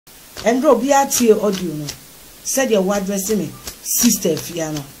And Robiati audio no. Said your word dressing me, Sister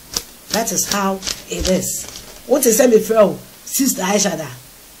Fiano. That is how it is. What is me feel, Sister Aisha?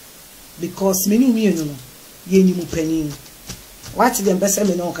 Because me no ye ni mu penny. What them best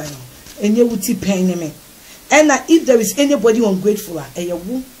me no kind and ye would penny me. And if there is anybody ungrateful, a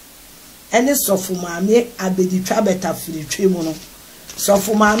woo, and it's so for my me, I be the trabeta for the tremono. So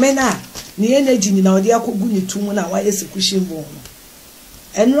for my mena, ni energy in our dear Kuguni Tumuna, why is a cushion bone.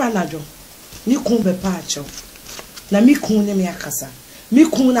 And Ranado, ni kumbe pacho. Na mi kune mi akasa. Mi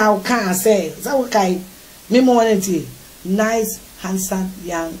kuna uka say, Zawakai, mi monety, nice, handsome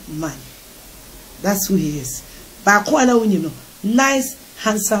young man. That's who he is. But I know, nice,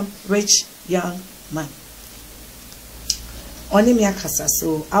 handsome, rich young man. Only mi akasa.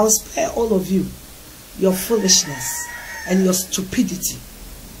 So I'll spare all of you your foolishness and your stupidity.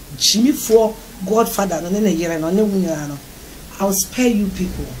 Jimmy for Godfather, no year and I'll spare you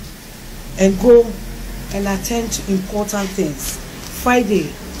people and go and attend to important things.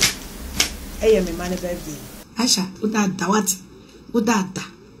 Friday, I am a man birthday. Aisha, udada what?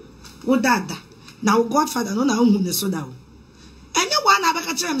 Udada. Now Godfather no na unhune so da. Anyone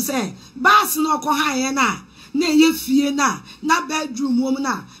abeka chem say, bass no ko han na, na ye fie na bedroom wom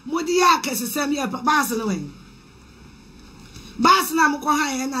na, modi ya kesesem ye bass no wen. Bass na mo ko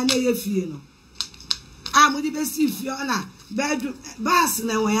han na ye fie no. Modi be si fie na bedroom bass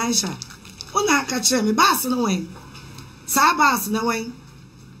na wen Aisha. Una catch me, bass no wing. Sabas no wing.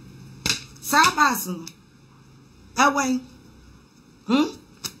 Sabas no. A wing.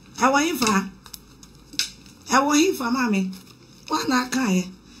 A wing for mammy. One not kind.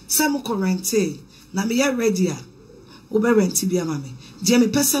 Some currency. Na me ya ready. Ube renti be a mammy. Jamie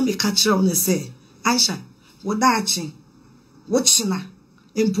person me catch on the say. Aisha, what datching? Watchina.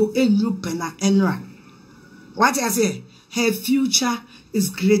 Impo en rupena enra. What I say? Her future is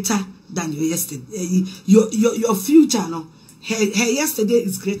greater than your yesterday. Your future, no. Her yesterday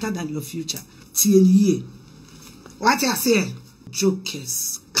is greater than your future. TNE. What I say?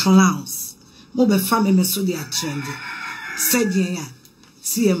 Jokers, clowns. Mobe family me so they are trendy. Said yeah.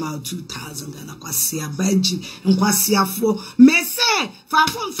 CMR 2000 and Aquasia Belgium and Quasia 4. Me say,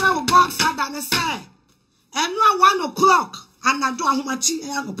 Fafon Fair Godfather, me say. And now 1 o'clock. And I do how much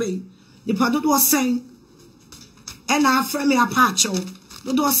I go pay. The product was saying. And I frame me a patcho.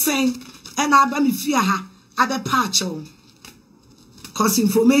 The door saying, and I be fear her at the patcho. Cause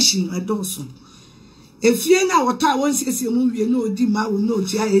information I do so. If you know what I want to see a movie, you know, Dima will know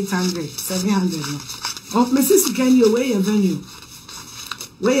 800, 700. Oh, Mrs. Can you weigh a venue?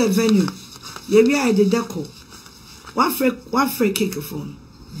 Weigh a venue. Maybe I did deco. One free cake phone.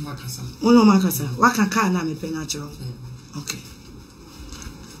 Macasa. Oh, no, Macasa. What can I me penacho? Okay.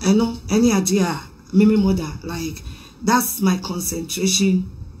 I know any idea, Mimi mother, like. That's my concentration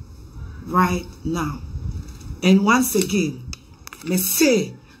right now. And once again, me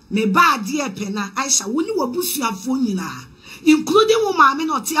say, me ba dear pena, Aisha, when you were bushing your phone, including when mammy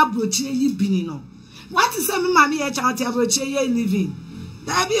not tea broche ye binino. What is a mammy a child tea broche ye living?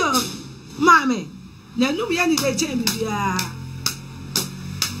 That be mammy. Now, no, we any day change.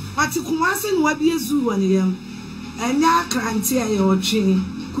 But you come once and what be a zoo on him. And now can't tear your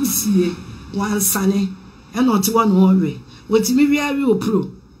train, could see one sunny. And not one worry. What me we pro.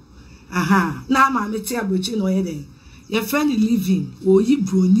 Aha. Now my tea broche no heading. Your friend living or ye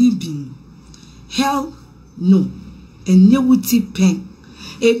brony being. Hell no. And you would tip pen.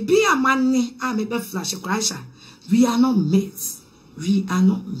 A be a money, I may be flash a crasher. We are not mates. We are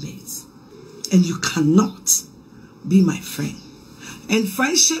not mates. And you cannot be my friend. And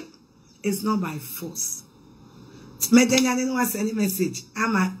friendship is not by force. Medenya didn't want any message.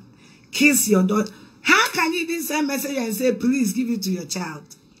 I'm a kiss your daughter. How can you even send a message and say, please give it to your child?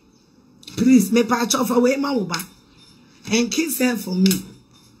 Please, me patch off away my uba. And kiss her for me.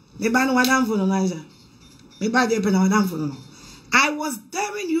 Me ban wadam for no Naija. Me ban de pen wadam for no. I was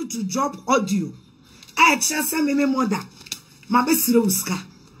daring you to drop audio. I just send me mother. My best uska.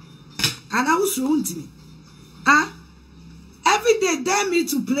 And I was ruined me. Every day dare me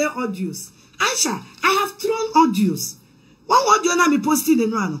to play audios. Aisha, I have thrown audios. One audio na me posted in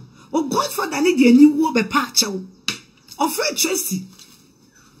Rano. Oh, Godfather need a new war be patch out. Offer Tracy.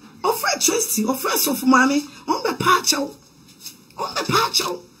 Offer of mommy. On the patch out.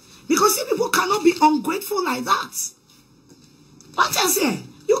 Because some people cannot be ungrateful like that. What I say?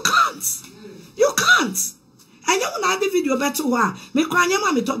 You can't. And you want the video better wa. Me kwanya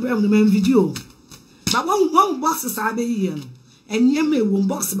ma me top brem no video. But one boxes are be here. and ye may won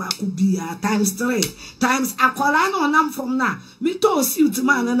box back could be times 3 times a colano nam from now. Me told you to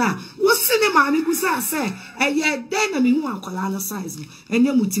man na. What's cinema me busa say, and yet then me one colano size me, and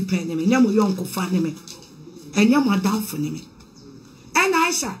ye muti penny me, yamu yonko fan me, and yamu down for me. And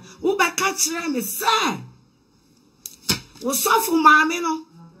Aisha, who by catch me, sir. Was so for mammy no.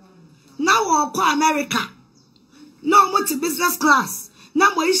 Now I'll call America. No more to business class.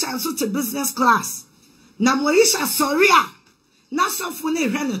 Now Moesha so to business class. Now Moesha sorry. Now so for ne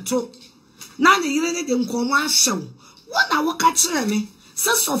run to. Now the year dem come show. What I walk at me.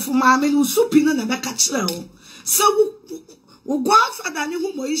 So for mammy who soup in the back at so we go out for the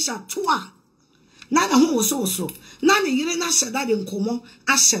new Moesha tour. Now the home was also. Now the year na shada dem come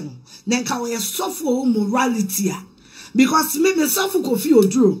ashen. Then can we suffer morality. Because me myself Kofi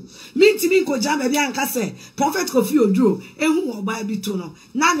Oduro. Me timi ko jam baby anka say Prophet Kofi Oduro. Ehu oba bi to no.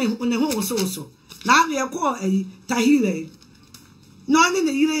 Na ne ho so. Na we call Tahire. No ne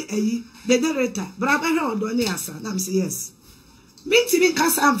ne yire the director. Bra ba he odo ne asa. Na me say yes. Me timi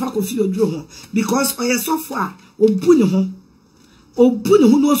kasa amfa Kofi Oduro ho because oye sofo a obu ne ho. Obu ne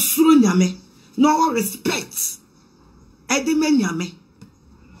ho no suro nyame. No respect. Ede me nyame.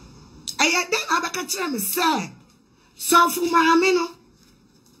 Eye den abaka kire me say so for my no.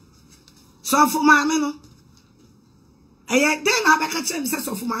 So for my no. Then I back at him says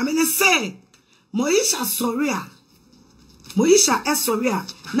so for my men say Moesha sorry. Moesha is sorry.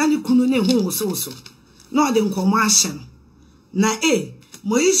 Nani kunu ne ho so. No den commercial. Na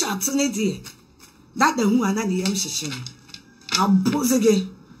Moesha tene die. That the who anani yam shishin. Abose again.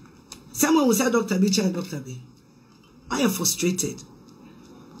 Someone will say Dr. B child Dr. B. I am frustrated.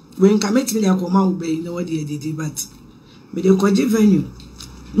 When commit me akoma ube you know what they did but me dey kwaji venue.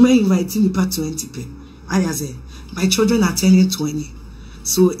 Me invite me pa 20 pe. I say my children are turning 20.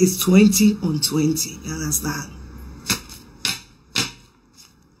 So it's 20 on 20. You understand?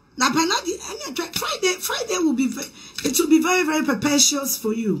 Now Friday will be it will be very, very perpetuous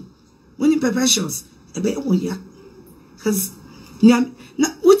for you. When you perpetuous, because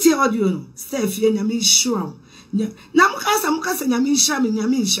what's your audio no? Steph, you sure. Mukasa nyami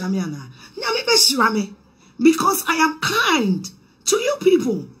shami ana. Nyami be shirame. Because I am kind to you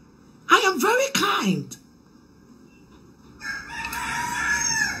people. I am very kind.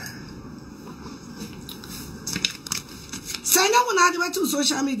 Say now when I do to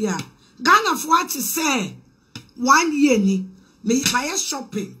social media, Ghana for what to say 1 year ni me buy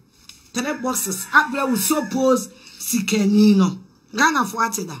shopping 3 boxes. Abra will so pose sikenino. Ghana for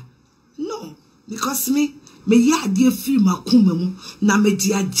what that? No, because me ya de free makuma mu na me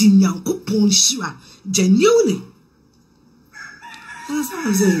dia jinyan kopon shira genuinely. That's what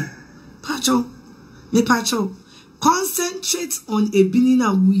I'm saying. Pacho, concentrate on a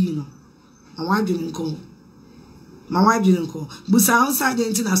binina wino. My wife didn't call. Busa outside the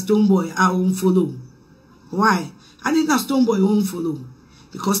internet Stone Boy I won't follow. Why? I think that Stone Boy won't follow.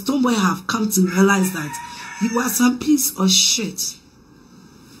 Because Stone Boy have come to realize that you are some piece of shit.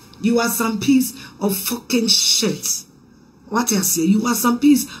 You are some piece of fucking shit. What I say? You are some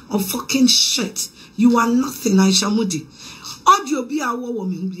piece of fucking shit. You are nothing, Aisha Moody. Audio be a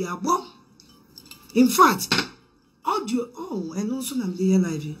woman be a bomb. In fact, audio, and also I'm the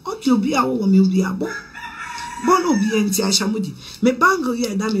live. Audio be a woman be a bomb. Bono be anti Aisha Moody. Me bangle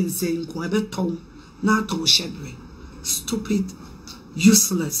ye that means saying, Quabe tone, not to shedre. Stupid,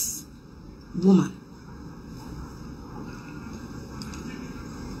 useless woman.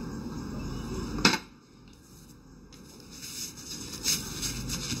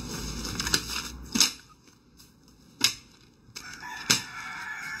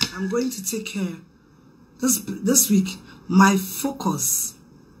 I'm going to take care. This week, my focus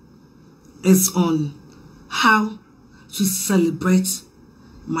is on how to celebrate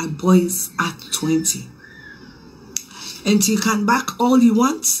my boys at 20. And you can back all you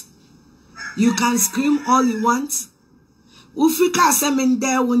want. You can scream all you want. Ufika semen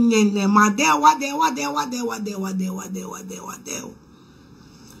there unye ma there what there. Ma there.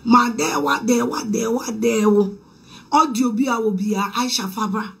 Audio be Aisha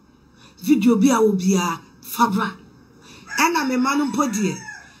Fabra. Video be Fabra. And I'm a man podie.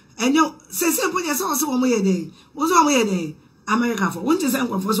 And you say simple yes also one way day. Was 1 way day. America for won't just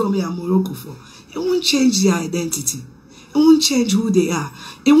for so me Morocco for. It won't change their identity. It won't change who they are.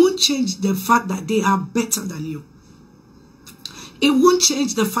 It won't change the fact that they are better than you. It won't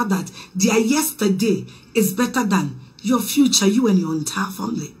change the fact that their yesterday is better than your future, you and your entire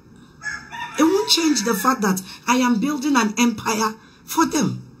family. It won't change the fact that I am building an empire for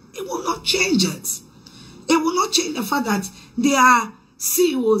them. It will not change it. It will not change the fact that they are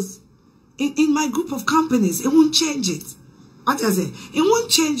CEOs in my group of companies. It won't change it. What I say? It won't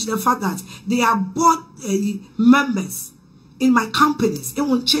change the fact that they are board members in my companies. It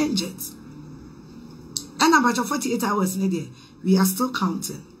won't change it. And about 48 hours in a day, we are still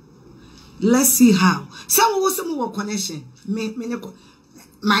counting. Let's see how. Some more connection.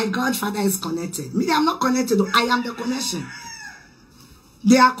 My godfather is connected. Me, I'm not connected. I am the connection.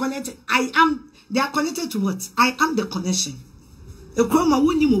 They are connected. They are connected to what? I am the connection. A chroma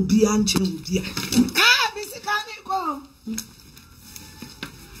wouldn't you be anti. Ah, Mr. Go.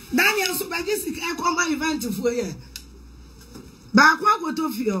 Daniel Subagis, I call my event for you. Back what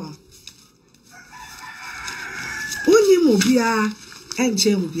of you? Unimobia and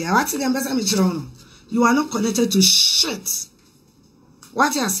Chemobia. What's the ambassador? You are not connected to shit.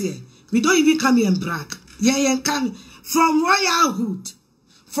 What I say? We don't even come here and brag. Yeah, come from royalhood.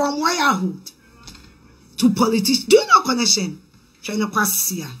 From royalhood to politics. Do you know connection? Trying to pass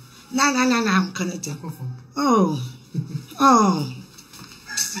here. No, I'm connected. Oh.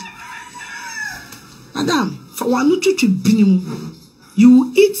 Madam, for one to be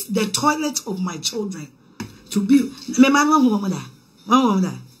you eat the toilet of my children. To be me man one woman da.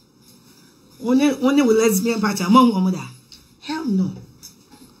 Only with lesbian party, one woman da. Hell no.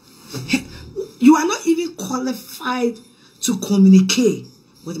 You are not even qualified to communicate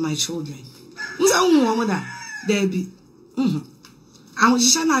with my children. There be. I was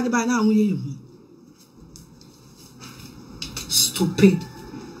just not by now. Stupid,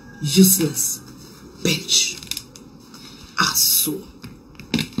 useless, bitch, asshole.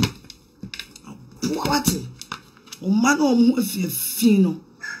 What? Man, fino.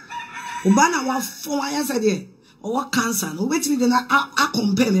 Obana wa form yesterday. Or what cancer? No wait me then I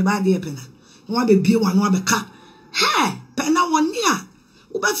compare me by the penna. No be one no be ka. Hey, penna 1 year.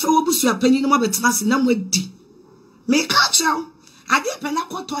 Uba fe obusu ya penny no betena se na mwedi. Me ka chow. Ade penna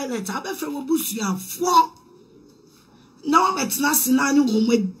ko toilet. Aba fe obusu ya 4. Na betena se na ni wo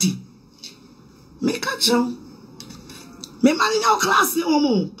mwedi. Me ka chow. Me man in your class ni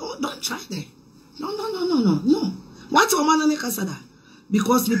omo. Don't try there. No. What's your man kasada?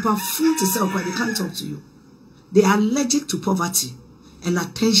 Because they perform to self, but they can't talk to you. They are allergic to poverty and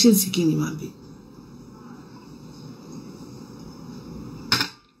attention-seeking human being.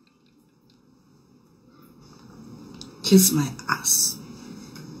 Kiss my ass.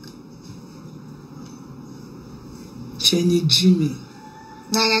 Chenny Jimmy.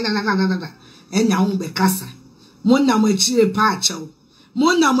 No. And now be casa. Mona machire pacho.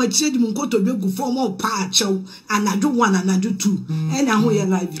 Mona machire munkoto begu form of pacho. And I do 1 and I do 2. And I hold your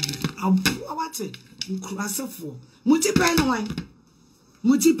live video. I'll what it. Cross for multi penny wine.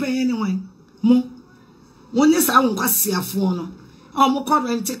 Mo. One is I won't see a phone. Oh, mo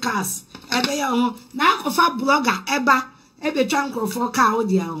current cars. Ebe ya na kofa blogger ebe twankro for car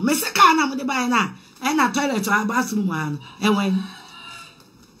odia. Me se car na mo de buy na. E na toilet or bathroom an. E wen.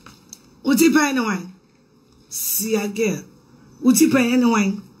 Multi penny wine. See again. Multi penny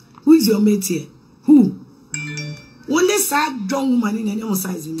wine. Who is your mate here? Who? One is sad drunk woman in any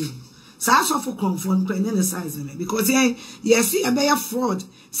size in you. So I saw for confront the size of me because see a bear fraud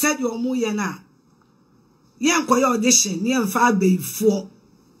said your moya na. Yan kwa your audition, yan far bay 4.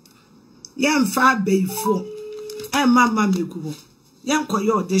 Yan far bay 4. And mamma me kubo. Yan kwa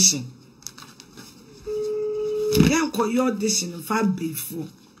your audition. Yan kwa your audition and far bay 4.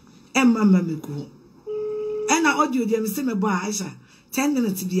 And mamma me kubo. And I audio them say me boy Aisha 10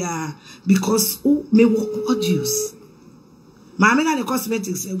 minutes because who may walk audios. Mama na the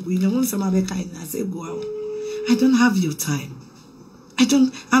cosmetics I don't have your time.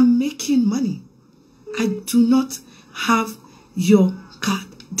 I'm making money. I do not have your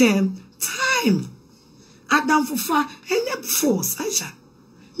goddamn time. Adam for far and force Aisha.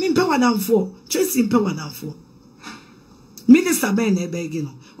 Min power down for Tracy power down for Minister Ben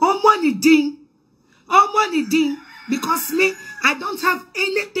Ebegino. Oh money ding. Because me, I don't have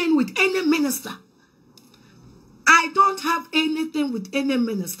anything with any minister. I don't have anything with any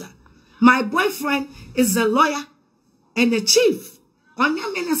minister. My boyfriend is a lawyer and a chief on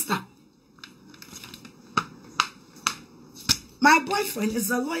your minister. My boyfriend is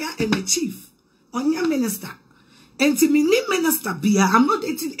a lawyer and a chief on your minister. And to me, minister be I'm not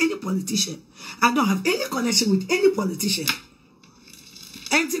dating any politician. I don't have any connection with any politician.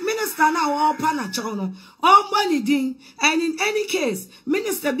 And the minister now all panachono, all money ding, and in any case,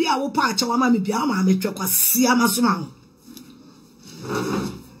 minister be our patch or mammy be our mammy chokwa siama sumang.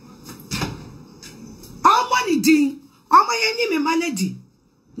 All money ding, all my enemy manadi,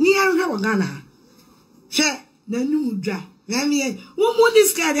 near Ghana. Share the new dra. Mammy, who would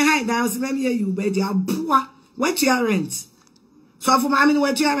this guy the high down? Mammy, you bet your boy, what your rent? So for mammy,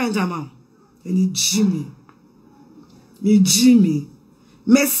 what your rent amount? And Jimmy. Me Jimmy.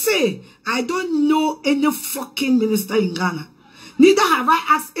 Me say, I don't know any fucking minister in Ghana. Neither have I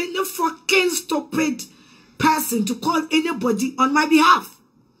asked any fucking stupid person to call anybody on my behalf.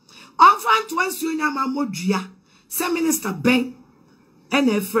 On front once you know Mamodria, say Minister Ben and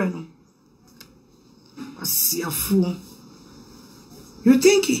a friend. I see a fool. You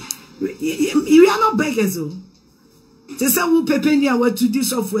think you are not beggars, oh? They say who pepe and what to do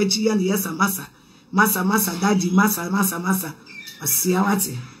software and yes, massa, daddy, massa. I see what.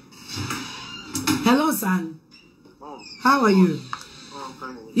 Hello, son. How are you?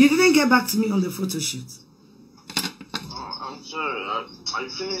 You didn't get back to me on the photo shoot. I'm sorry. I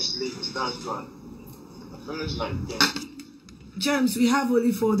finished late. That's why. I finished like 10. James, we have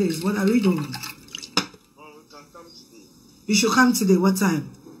only 4 days. What are we doing? We can come today. You should come today. What time?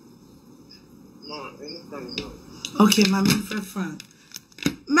 No, anytime. Okay, my main friend.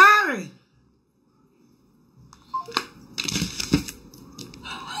 Mary!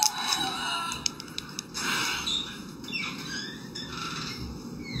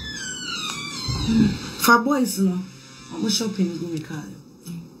 For boys, no. I'm shopping go with car.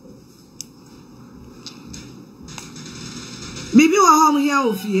 Maybe we're home here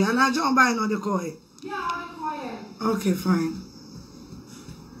with you, and I don't buy another coin. Yeah, I'm quiet. Okay, fine.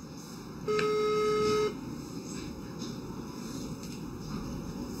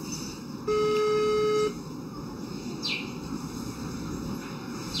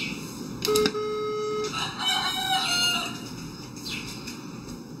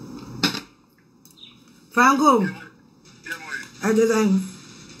 Fine, go. I didn't.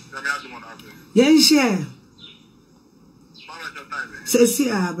 Yeah, share. Say,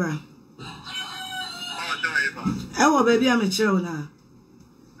 Abra. Oh, baby, I'm a child now.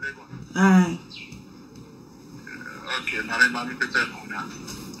 Aye. Okay, now I'm prepared for now.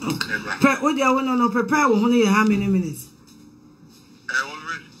 Okay. What do you want to prepare? Only how many minutes?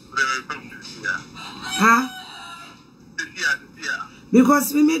 Huh?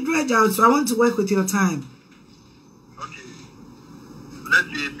 Because we made dredge out, so I want to work with your time. Okay. Let's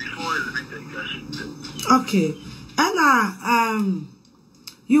see before everything. Okay. And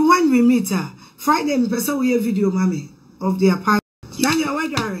you want we meet her Friday? Me person we a video, mommy, of the apartment. Daniel, where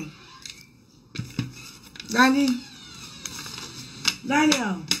are you?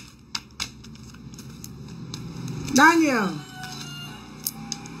 Daniel.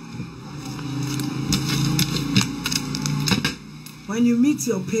 When you meet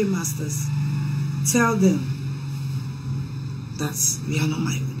your paymasters, tell them that we are not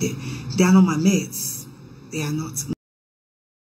they are not my mates. They are not.